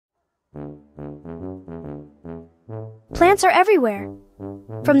Plants are everywhere.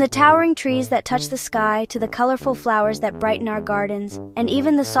 From the towering trees that touch the sky to the colorful flowers that brighten our gardens, and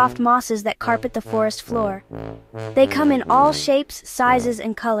even the soft mosses that carpet the forest floor. They come in all shapes, sizes,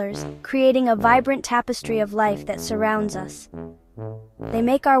 and colors, creating a vibrant tapestry of life that surrounds us. They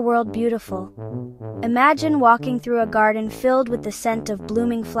make our world beautiful. Imagine walking through a garden filled with the scent of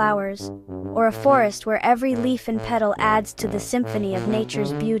blooming flowers, or a forest where every leaf and petal adds to the symphony of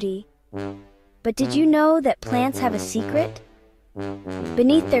nature's beauty. But did you know that plants have a secret?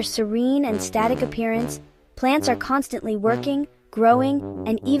 Beneath their serene and static appearance, plants are constantly working, growing,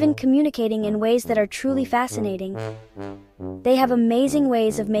 and even communicating in ways that are truly fascinating. They have amazing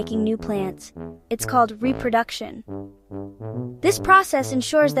ways of making new plants. It's called reproduction. This process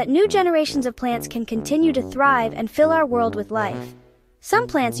ensures that new generations of plants can continue to thrive and fill our world with life. Some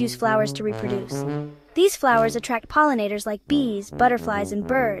plants use flowers to reproduce. These flowers attract pollinators like bees, butterflies, and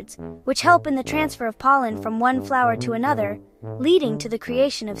birds, which help in the transfer of pollen from one flower to another, leading to the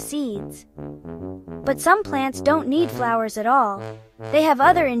creation of seeds. But some plants don't need flowers at all. They have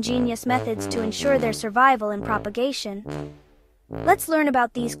other ingenious methods to ensure their survival and propagation. Let's learn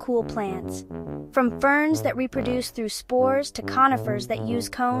about these cool plants. From ferns that reproduce through spores to conifers that use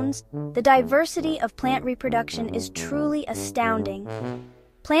cones, the diversity of plant reproduction is truly astounding.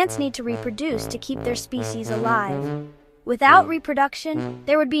 Plants need to reproduce to keep their species alive. Without reproduction,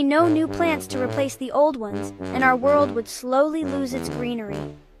 there would be no new plants to replace the old ones, and our world would slowly lose its greenery.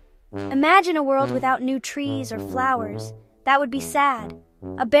 Imagine a world without new trees or flowers. That would be sad.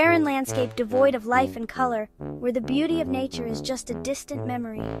 A barren landscape devoid of life and color, where the beauty of nature is just a distant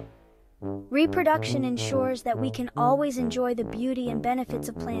memory. Reproduction ensures that we can always enjoy the beauty and benefits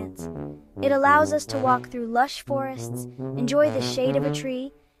of plants. It allows us to walk through lush forests, enjoy the shade of a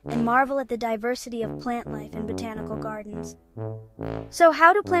tree, and marvel at the diversity of plant life in botanical gardens. So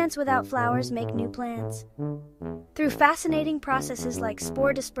how do plants without flowers make new plants? Through fascinating processes like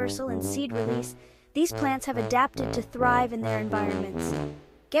spore dispersal and seed release, these plants have adapted to thrive in their environments.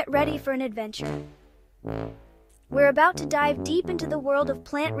 Get ready for an adventure. We're about to dive deep into the world of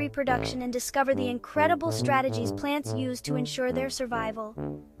plant reproduction and discover the incredible strategies plants use to ensure their survival.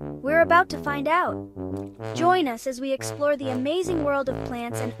 We're about to find out. Join us as we explore the amazing world of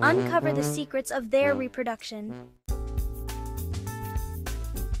plants and uncover the secrets of their reproduction.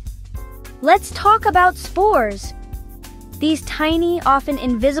 Let's talk about spores. These tiny, often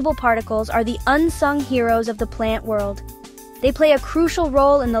invisible particles are the unsung heroes of the plant world. They play a crucial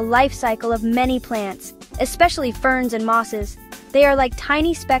role in the life cycle of many plants, especially ferns and mosses. They are like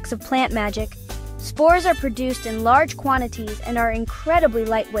tiny specks of plant magic. Spores are produced in large quantities and are incredibly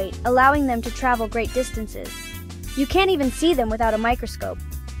lightweight, allowing them to travel great distances. You can't even see them without a microscope.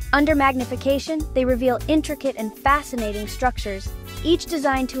 Under magnification, they reveal intricate and fascinating structures, each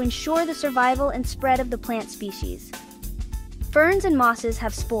designed to ensure the survival and spread of the plant species. Ferns and mosses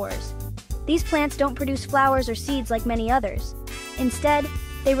have spores. These plants don't produce flowers or seeds like many others. Instead,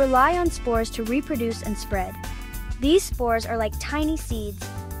 they rely on spores to reproduce and spread. These spores are like tiny seeds,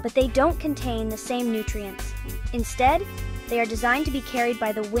 but they don't contain the same nutrients. Instead, they are designed to be carried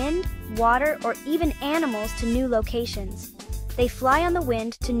by the wind, water, or even animals to new locations. They fly on the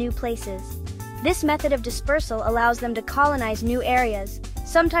wind to new places. This method of dispersal allows them to colonize new areas,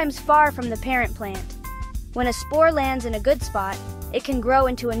 sometimes far from the parent plant. When a spore lands in a good spot, it can grow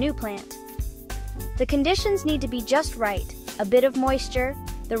into a new plant. The conditions need to be just right: a bit of moisture,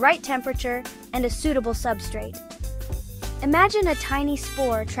 the right temperature, and a suitable substrate. Imagine a tiny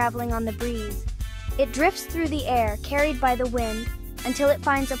spore traveling on the breeze. It drifts through the air, carried by the wind, until it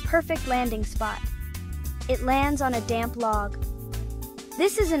finds a perfect landing spot. It lands on a damp log.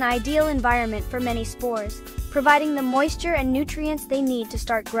 This is an ideal environment for many spores, providing the moisture and nutrients they need to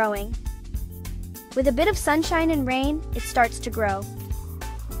start growing. With a bit of sunshine and rain, it starts to grow.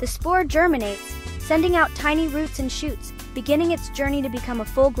 The spore germinates, sending out tiny roots and shoots, beginning its journey to become a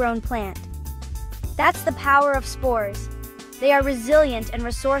full-grown plant. That's the power of spores. They are resilient and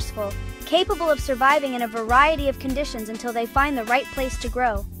resourceful, capable of surviving in a variety of conditions until they find the right place to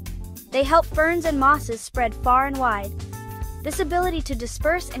grow. They help ferns and mosses spread far and wide. This ability to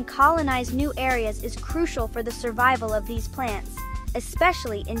disperse and colonize new areas is crucial for the survival of these plants,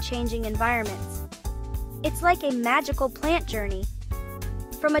 especially in changing environments. It's like a magical plant journey.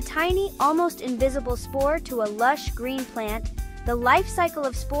 From a tiny, almost invisible spore to a lush green plant, the life cycle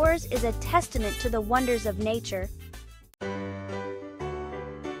of spores is a testament to the wonders of nature.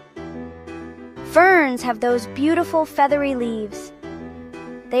 Ferns have those beautiful feathery leaves.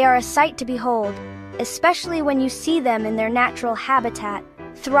 They are a sight to behold, especially when you see them in their natural habitat,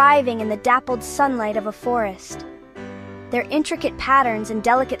 thriving in the dappled sunlight of a forest. Their intricate patterns and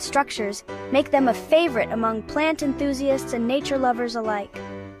delicate structures make them a favorite among plant enthusiasts and nature lovers alike.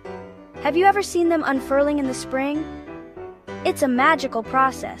 Have you ever seen them unfurling in the spring? It's a magical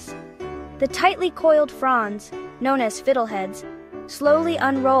process. The tightly coiled fronds, known as fiddleheads, slowly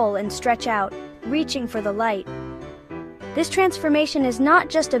unroll and stretch out, reaching for the light. This transformation is not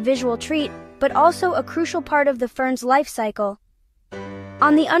just a visual treat, but also a crucial part of the fern's life cycle.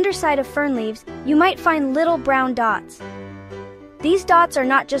 On the underside of fern leaves, you might find little brown dots. These dots are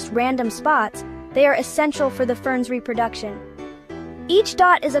not just random spots, they are essential for the fern's reproduction. Each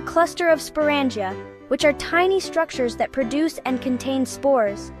dot is a cluster of sporangia, which are tiny structures that produce and contain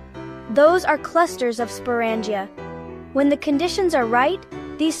spores. Those are clusters of sporangia. When the conditions are right,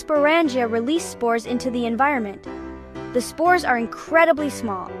 these sporangia release spores into the environment. The spores are incredibly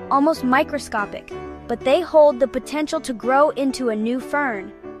small, almost microscopic, but they hold the potential to grow into a new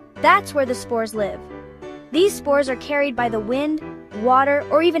fern. That's where the spores live. These spores are carried by the wind, water,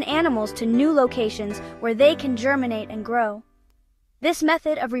 or even animals to new locations where they can germinate and grow. This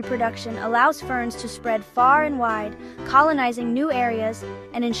method of reproduction allows ferns to spread far and wide, colonizing new areas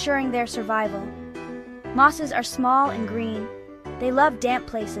and ensuring their survival. Mosses are small and green. They love damp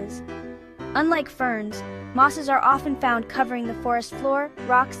places. Unlike ferns, mosses are often found covering the forest floor,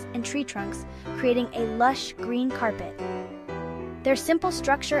 rocks, and tree trunks, creating a lush green carpet. Their simple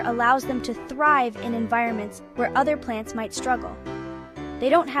structure allows them to thrive in environments where other plants might struggle. They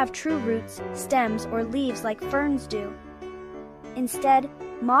don't have true roots, stems, or leaves like ferns do. Instead,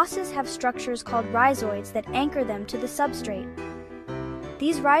 mosses have structures called rhizoids that anchor them to the substrate.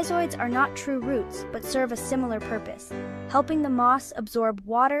 These rhizoids are not true roots, but serve a similar purpose, helping the moss absorb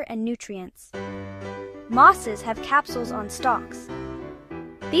water and nutrients. Mosses have capsules on stalks.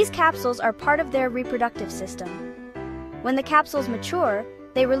 These capsules are part of their reproductive system. When the capsules mature,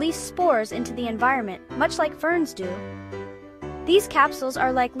 they release spores into the environment, much like ferns do. These capsules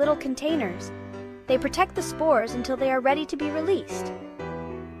are like little containers. They protect the spores until they are ready to be released.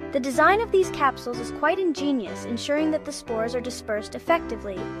 The design of these capsules is quite ingenious, ensuring that the spores are dispersed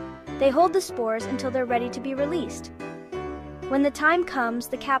effectively. They hold the spores until they're ready to be released. When the time comes,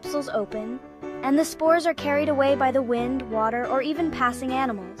 the capsules open, and the spores are carried away by the wind, water, or even passing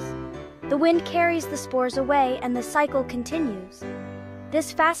animals. The wind carries the spores away, and the cycle continues.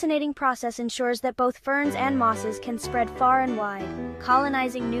 This fascinating process ensures that both ferns and mosses can spread far and wide,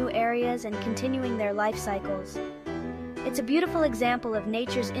 colonizing new areas and continuing their life cycles. It's a beautiful example of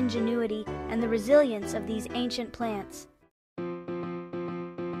nature's ingenuity and the resilience of these ancient plants.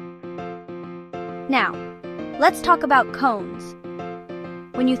 Now, let's talk about cones.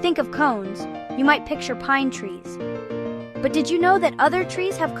 When you think of cones, you might picture pine trees. But did you know that other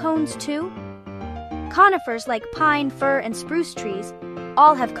trees have cones too? Conifers like pine, fir, and spruce trees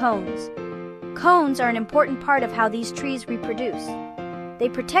all have cones. Cones are an important part of how these trees reproduce. They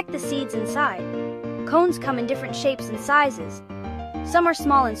protect the seeds inside. Cones come in different shapes and sizes. Some are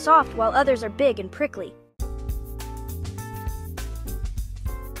small and soft, while others are big and prickly.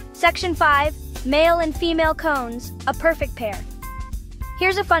 Section 5. Male and female cones, a perfect pair.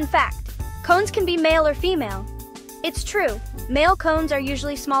 Here's a fun fact. Cones can be male or female. It's true, male cones are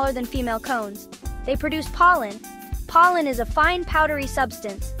usually smaller than female cones. They produce pollen. Pollen is a fine powdery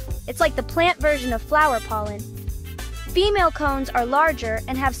substance. It's like the plant version of flower pollen. Female cones are larger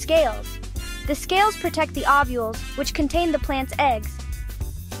and have scales. The scales protect the ovules, which contain the plant's eggs.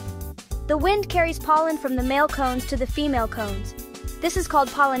 The wind carries pollen from the male cones to the female cones. This is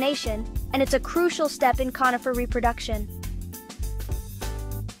called pollination, and it's a crucial step in conifer reproduction.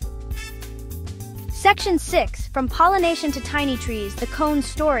 Section 6. From pollination to tiny trees, the cone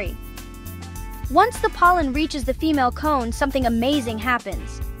story. Once the pollen reaches the female cone, something amazing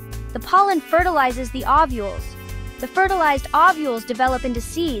happens. The pollen fertilizes the ovules. The fertilized ovules develop into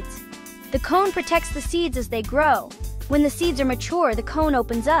seeds. The cone protects the seeds as they grow. When the seeds are mature, the cone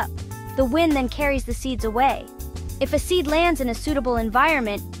opens up. The wind then carries the seeds away. If a seed lands in a suitable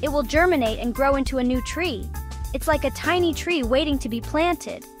environment, it will germinate and grow into a new tree. It's like a tiny tree waiting to be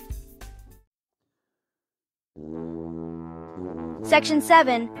planted. Section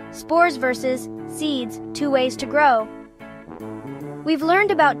 7. Spores versus seeds, 2 ways to grow. We've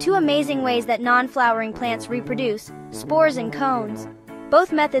learned about 2 amazing ways that non-flowering plants reproduce, spores and cones.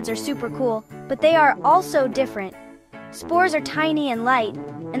 Both methods are super cool, but they are also different. Spores are tiny and light,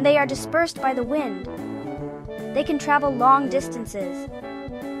 and they are dispersed by the wind. They can travel long distances.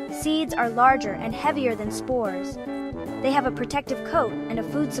 Seeds are larger and heavier than spores. They have a protective coat and a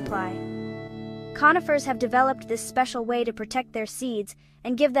food supply. Conifers have developed this special way to protect their seeds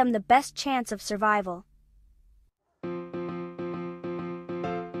and give them the best chance of survival.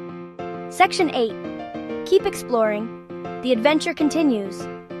 Section 8. Keep exploring. The adventure continues.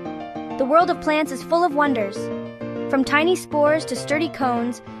 The world of plants is full of wonders. From tiny spores to sturdy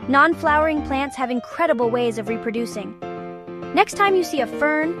cones, non-flowering plants have incredible ways of reproducing. Next time you see a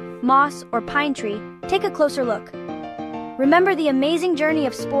fern, moss, or pine tree, take a closer look. Remember the amazing journey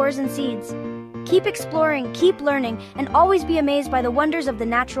of spores and seeds. Keep exploring, keep learning, and always be amazed by the wonders of the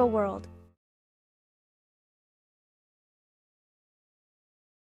natural world.